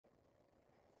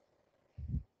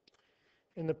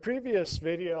In the previous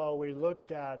video, we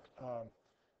looked at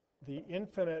the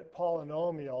infinite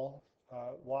polynomial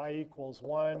y equals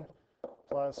 1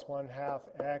 plus 1/2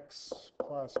 x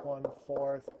plus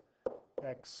 1/4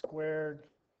 x squared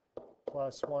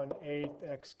plus 1/8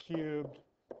 x cubed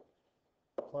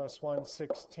plus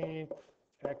 1/16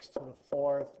 x to the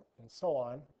 4th, and so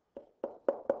on.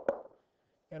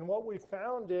 And what we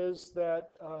found is that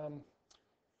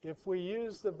if we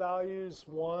use the values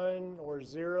 1 or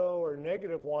 0 or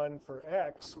 -1 for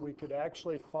x, we could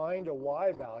actually find a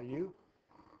y value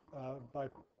by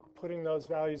putting those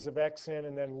values of x in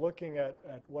and then looking at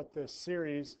what this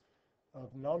series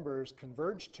of numbers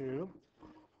converge to.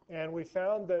 And we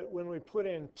found that when we put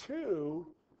in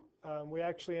 2, we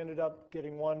actually ended up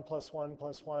getting 1 plus 1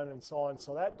 plus 1 and so on.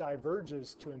 So that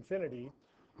diverges to infinity.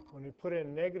 When we put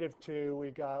in -2, we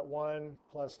got 1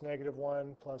 plus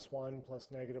 -1 plus 1 plus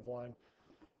 -1.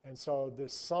 And so the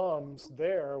sums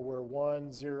there were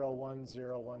 1, 0, 1,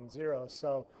 0, 1, 0.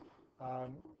 So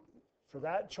for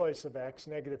that choice of x,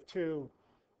 -2,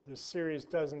 the series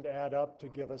doesn't add up to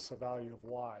give us a value of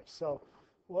y. So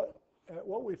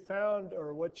what we found,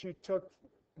 or what you took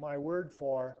my word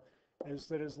for, is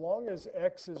that as long as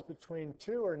x is between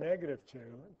 2 or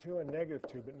 -2, 2 and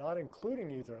 -2, but not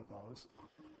including either of those,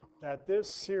 that this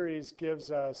series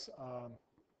gives us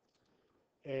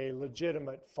a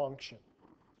legitimate function.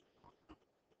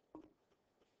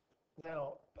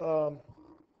 Now,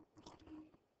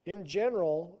 in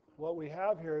general, what we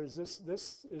have here is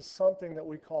this is something that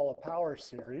we call a power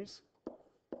series,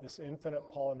 this infinite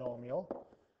polynomial.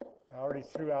 I already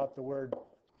threw out the word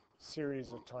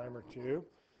series a time or two.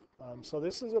 So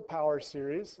this is a power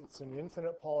series. It's an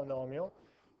infinite polynomial.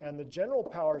 And the general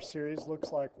power series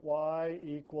looks like y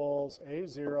equals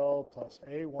a0 plus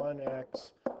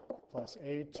a1x plus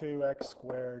a2x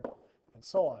squared, and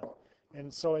so on.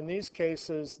 And so in these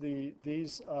cases,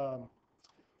 these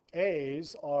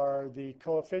a's are the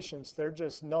coefficients. They're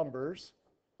just numbers,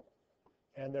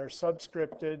 and they're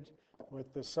subscripted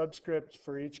with the subscript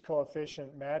for each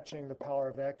coefficient matching the power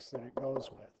of x that it goes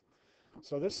with.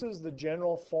 So this is the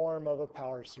general form of a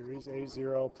power series,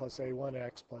 a0 plus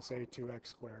a1x plus a2x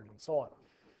squared, and so on.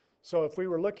 So if we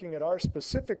were looking at our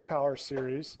specific power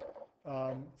series,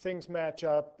 things match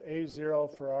up. a0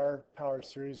 for our power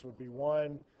series would be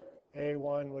 1,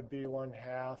 a1 would be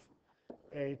 1/2,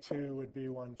 a2 would be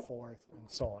 1/4,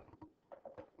 and so on.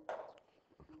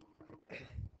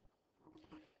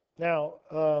 Now,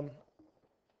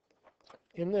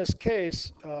 in this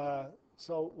case,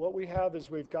 so what we have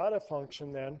is we've got a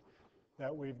function then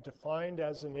that we've defined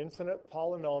as an infinite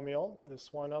polynomial,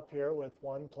 this one up here with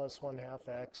 1 plus 1/2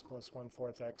 x plus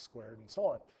 1/4 x squared, and so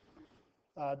on.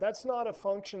 That's not a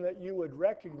function that you would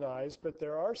recognize, but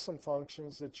there are some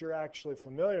functions that you're actually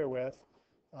familiar with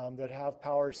that have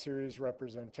power series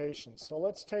representations. So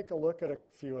let's take a look at a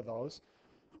few of those.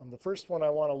 The first one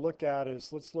I want to look at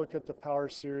is, let's look at the power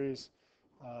series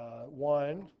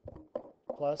 1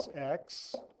 plus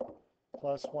x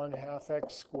plus 1/2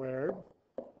 x squared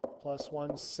plus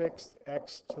 1/6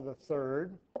 x to the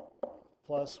 3rd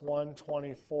plus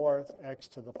 1/24 x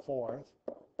to the 4th,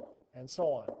 and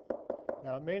so on.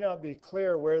 Now, it may not be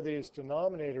clear where these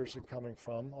denominators are coming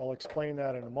from. I'll explain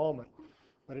that in a moment.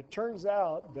 But it turns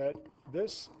out that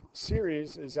this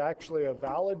series is actually a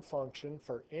valid function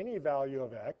for any value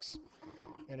of x.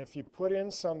 And if you put in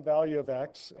some value of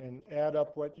x and add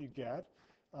up what you get,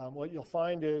 what you'll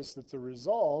find is that the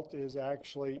result is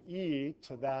actually e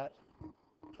to that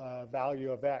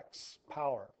value of x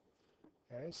power.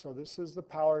 Okay, so this is the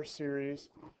power series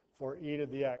for e to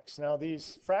the x. Now,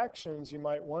 these fractions you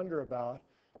might wonder about.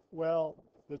 Well,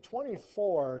 the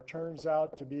 24 turns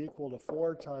out to be equal to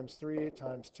 4 times 3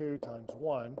 times 2 times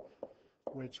 1,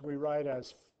 which we write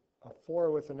as a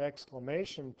 4 with an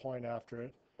exclamation point after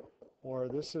it, or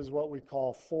this is what we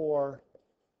call 4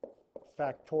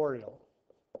 factorial.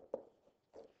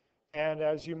 And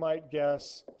as you might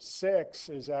guess, 6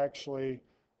 is actually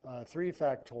 3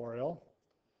 factorial,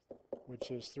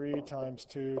 which is 3 times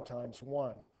 2 times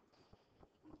 1.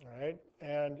 All right,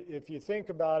 and if you think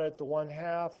about it, the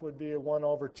 1/2 would be a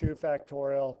 1/2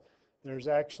 factorial. There's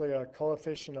actually a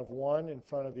coefficient of 1 in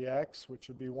front of the x, which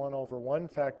would be 1/1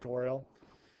 factorial.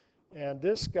 And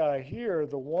this guy here,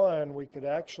 the 1, we could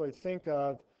actually think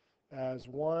of as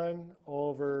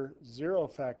 1/0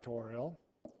 factorial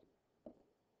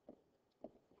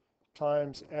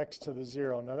times x to the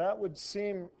 0. Now that would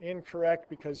seem incorrect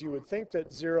because you would think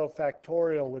that 0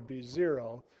 factorial would be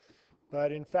 0.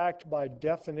 But in fact, by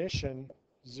definition,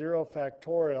 0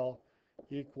 factorial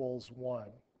equals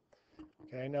 1.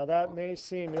 Okay, now that may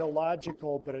seem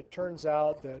illogical, but it turns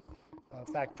out that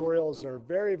Factorials are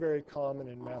very, very common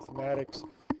in mathematics,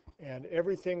 and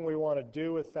everything we want to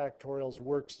do with factorials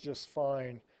works just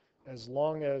fine as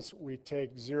long as we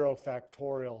take 0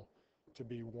 factorial to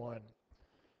be 1.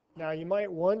 Now you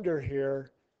might wonder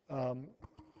here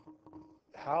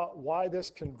why this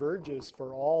converges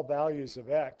for all values of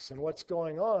x. And what's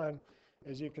going on,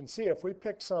 as you can see, if we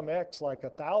pick some x like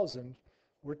 1,000,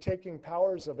 we're taking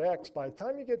powers of x. By the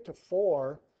time you get to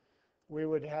 4, we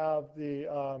would have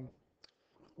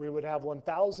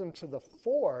 1,000 to the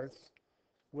 4th,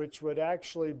 which would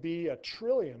actually be a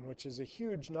trillion, which is a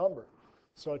huge number.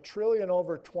 So a trillion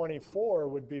over 24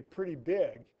 would be pretty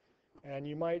big. And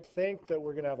you might think that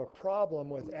we're going to have a problem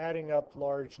with adding up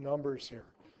large numbers here.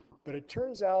 But it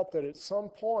turns out that at some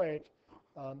point,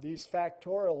 these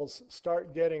factorials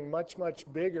start getting much, much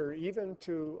bigger, even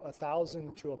to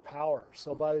 1,000 to a power.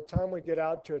 So by the time we get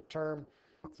out to a term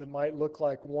that might look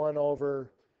like 1 over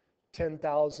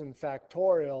 10,000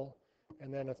 factorial,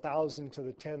 and then 1,000 to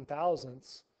the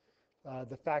 10,000ths,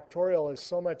 the factorial is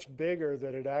so much bigger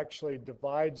that it actually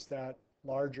divides that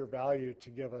larger value to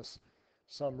give us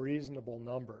some reasonable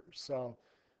numbers. So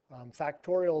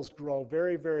factorials grow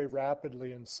very, very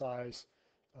rapidly in size,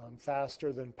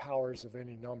 faster than powers of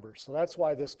any number. So that's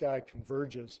why this guy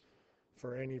converges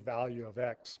for any value of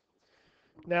x.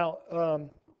 Now,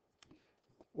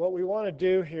 what we want to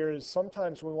do here is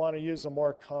sometimes we want to use a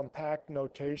more compact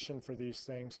notation for these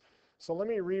things. So let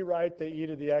me rewrite the e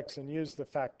to the x and use the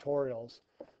factorials.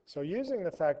 So using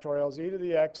the factorials, e to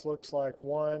the x looks like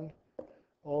 1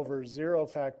 over 0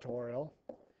 factorial,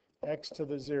 x to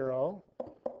the 0,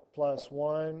 plus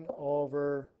 1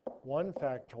 over 1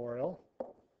 factorial,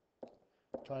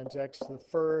 times x to the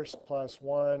first, plus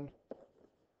 1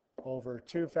 over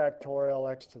 2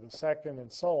 factorial, x to the second,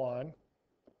 and so on.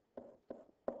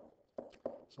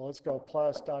 So let's go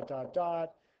plus dot, dot,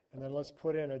 dot, and then let's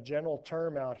put in a general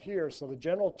term out here. So the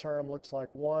general term looks like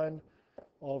 1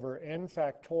 over n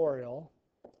factorial,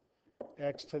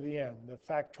 x to the n. The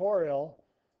factorial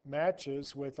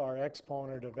matches with our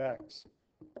exponent of x.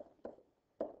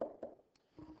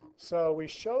 So we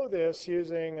show this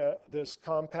using this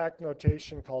compact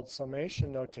notation called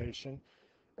summation notation.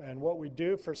 And what we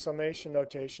do for summation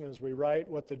notation is we write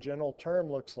what the general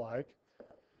term looks like.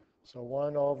 So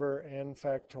 1 over n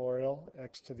factorial,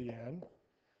 x to the n.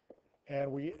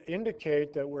 And we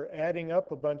indicate that we're adding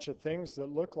up a bunch of things that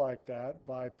look like that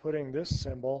by putting this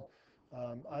symbol.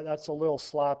 That's a little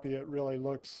sloppy. It really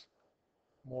looks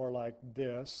more like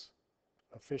this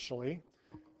officially.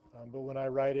 But when I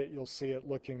write it, you'll see it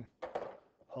looking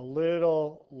a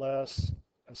little less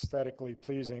aesthetically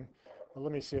pleasing. But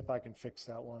let me see if I can fix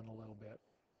that one a little bit.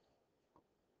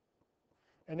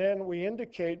 And then we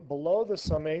indicate below the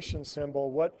summation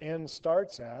symbol what n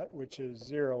starts at, which is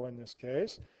 0 in this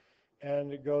case,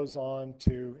 and it goes on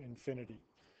to infinity.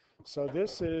 So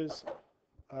this is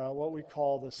what we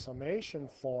call the summation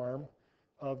form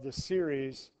of the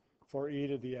series for e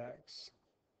to the x.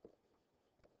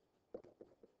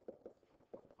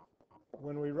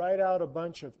 When we write out a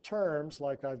bunch of terms,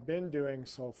 like I've been doing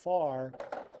so far,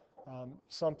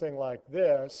 something like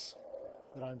this,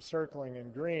 that I'm circling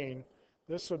in green,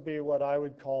 this would be what I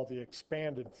would call the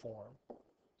expanded form.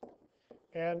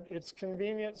 And it's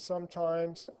convenient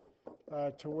sometimes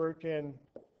to work in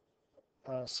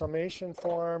summation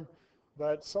form,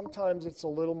 but sometimes it's a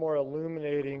little more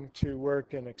illuminating to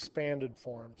work in expanded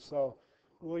form. So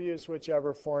we'll use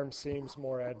whichever form seems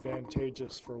more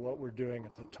advantageous for what we're doing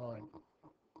at the time.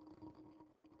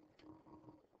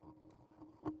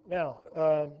 Now,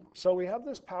 so we have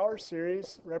this power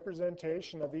series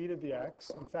representation of e to the x.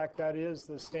 In fact, that is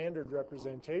the standard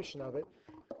representation of it.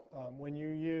 When you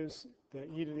use the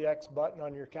e to the x button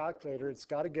on your calculator, it's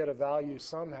got to get a value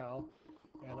somehow.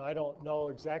 And I don't know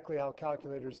exactly how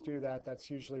calculators do that. That's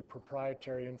usually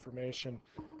proprietary information.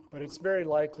 But it's very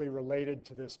likely related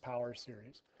to this power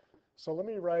series. So let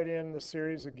me write in the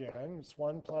series again. It's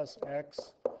 1 plus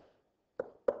x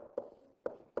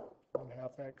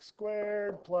 1/2 x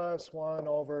squared plus 1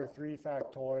 over 3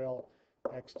 factorial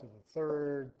x to the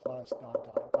third plus dot,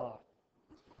 dot, dot.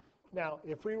 Now,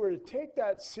 if we were to take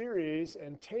that series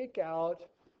and take out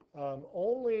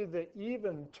only the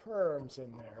even terms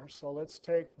in there, so let's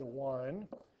take the 1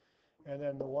 and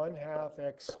then the 1/2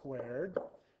 x squared,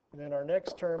 and then our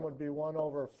next term would be 1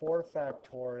 over 4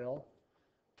 factorial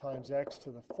times x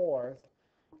to the fourth,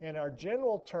 and our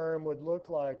general term would look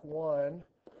like 1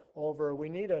 over, we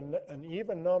need an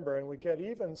even number, and we get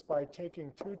evens by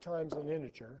taking 2 times an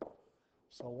integer.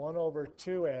 So 1 over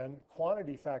 2n,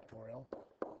 quantity factorial,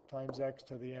 times x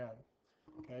to the n.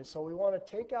 Okay, so we want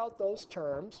to take out those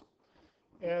terms,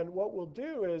 And what we'll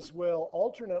do is we'll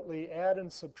alternately add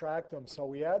and subtract them. So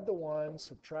we add the 1,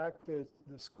 subtract the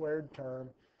squared term,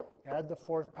 add the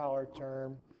 4th power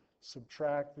term,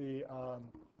 subtract the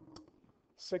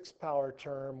 6th power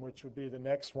term, which would be the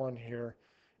next one here.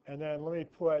 And then let me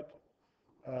put,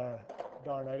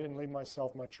 darn, I didn't leave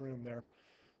myself much room there.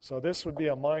 So this would be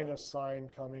a minus sign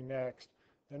coming next.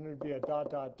 Then there would be a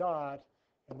dot, dot, dot,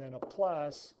 and then a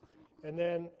plus. And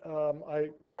then I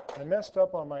messed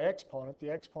up on my exponent. The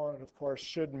exponent, of course,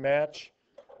 should match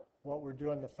what we're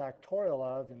doing the factorial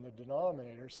of in the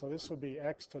denominator. So this would be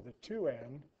x to the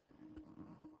 2n.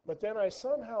 But then I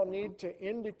somehow need to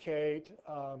indicate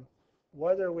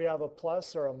whether we have a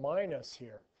plus or a minus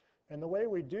here. And the way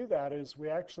we do that is we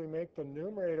actually make the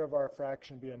numerator of our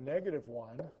fraction be a negative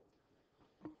 1.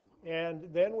 And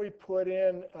then we put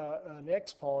in an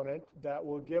exponent that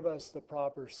will give us the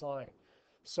proper sign.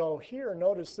 So here,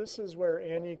 notice this is where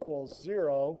n equals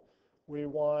 0. We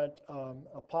want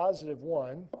a positive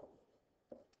 1.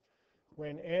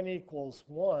 When n equals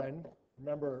 1,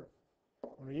 remember,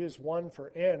 when we use 1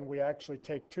 for n, we actually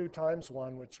take 2 times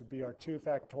 1, which would be our 2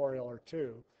 factorial, or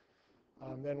 2.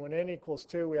 Then when n equals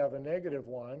 2, we have a negative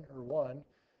 1, or 1.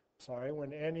 Sorry,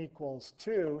 when n equals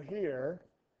 2 here,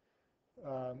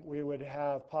 we would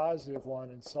have positive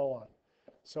 1, and so on.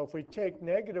 So if we take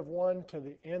negative 1 to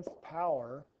the nth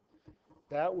power,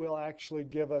 that will actually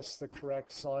give us the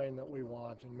correct sign that we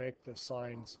want and make the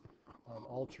signs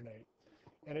alternate.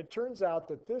 And it turns out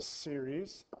that this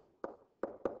series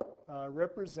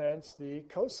represents the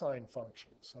cosine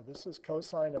function. So this is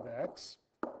cosine of x.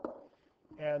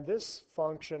 And this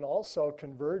function also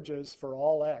converges for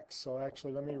all x. So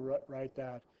actually, let me write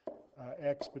that,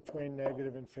 x between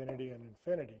negative infinity and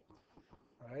infinity.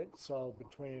 Right? So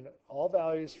between all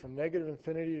values from negative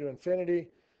infinity to infinity,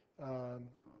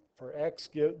 for x,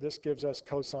 this gives us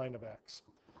cosine of x.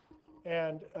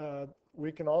 And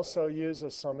we can also use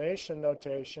a summation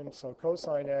notation. So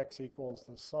cosine x equals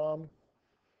the sum.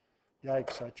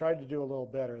 Yikes, I tried to do a little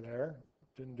better there.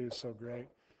 Didn't do so great.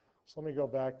 So let me go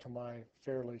back to my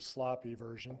fairly sloppy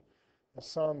version. The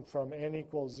sum from n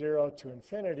equals 0 to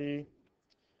infinity,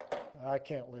 I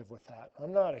can't live with that.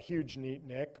 I'm not a huge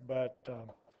neatnik, but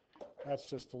that's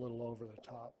just a little over the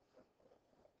top.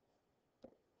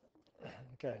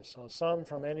 Okay, so sum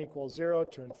from n equals 0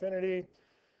 to infinity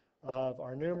of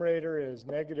our numerator is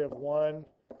negative 1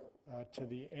 to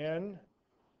the n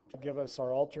to give us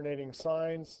our alternating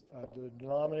signs. The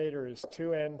denominator is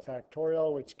 2n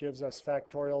factorial, which gives us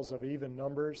factorials of even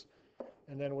numbers.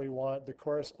 And then we want the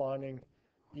corresponding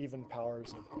even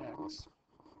powers of x.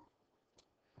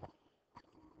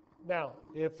 Now,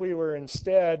 if we were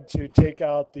instead to take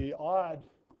out the odd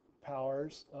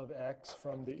powers of x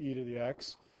from the e to the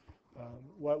x,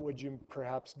 what would you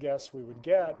perhaps guess we would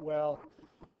get? Well,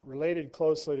 related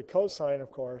closely to cosine, of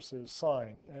course, is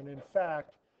sine. And in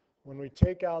fact, when we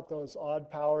take out those odd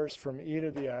powers from e to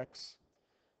the x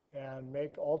and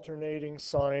make alternating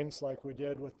signs like we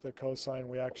did with the cosine,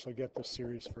 we actually get the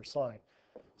series for sine.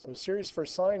 So the series for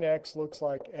sine x looks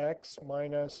like x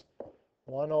minus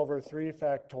 1 over 3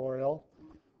 factorial,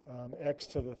 x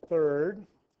to the 3rd,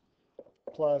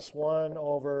 plus 1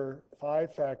 over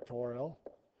 5 factorial,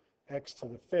 x to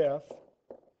the 5th,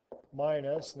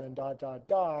 minus, and then dot, dot,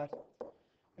 dot.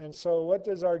 And so what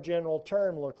does our general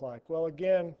term look like? Well,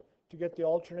 again, to get the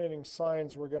alternating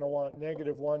signs, we're going to want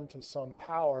negative 1 to some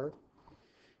power.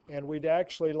 And we'd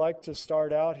actually like to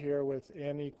start out here with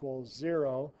n equals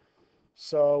 0.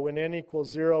 So when n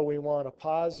equals 0, we want a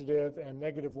positive, and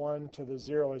negative 1 to the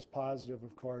 0 is positive,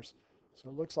 of course. So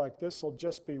it looks like this will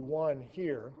just be 1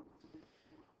 here.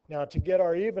 Now, to get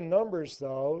our even numbers,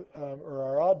 though, or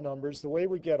our odd numbers, the way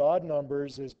we get odd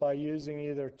numbers is by using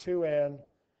either 2n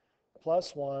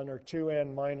plus 1 or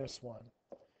 2n minus 1.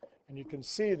 And you can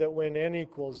see that when n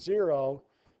equals 0,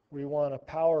 we want a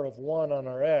power of 1 on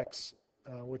our x,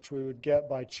 which we would get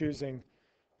by choosing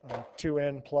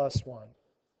 2n plus 1.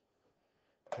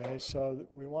 Okay, so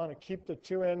we want to keep the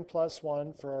 2n plus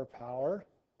 1 for our power.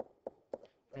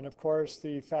 And of course,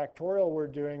 the factorial we're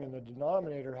doing in the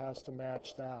denominator has to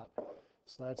match that.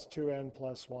 So that's 2n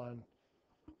plus 1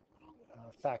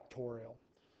 factorial.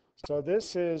 So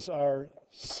this is our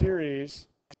series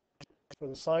for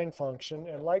the sine function.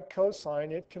 And like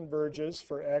cosine, it converges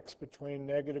for x between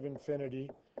negative infinity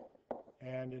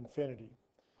and infinity.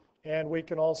 And we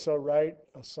can also write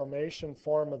a summation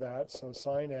form of that. So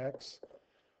sine x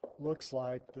looks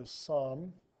like the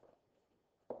sum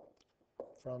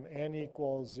from n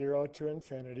equals 0 to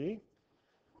infinity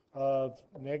of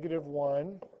negative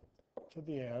 1 to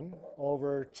the n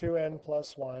over 2n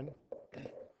plus 1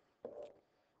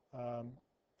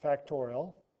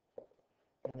 factorial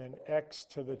and then x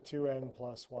to the 2n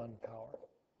plus 1 power.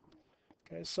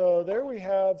 Okay, so there we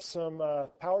have some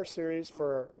power series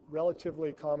for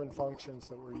relatively common functions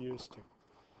that we're used to.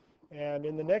 And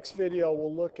in the next video,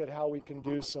 we'll look at how we can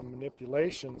do some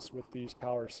manipulations with these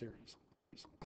power series.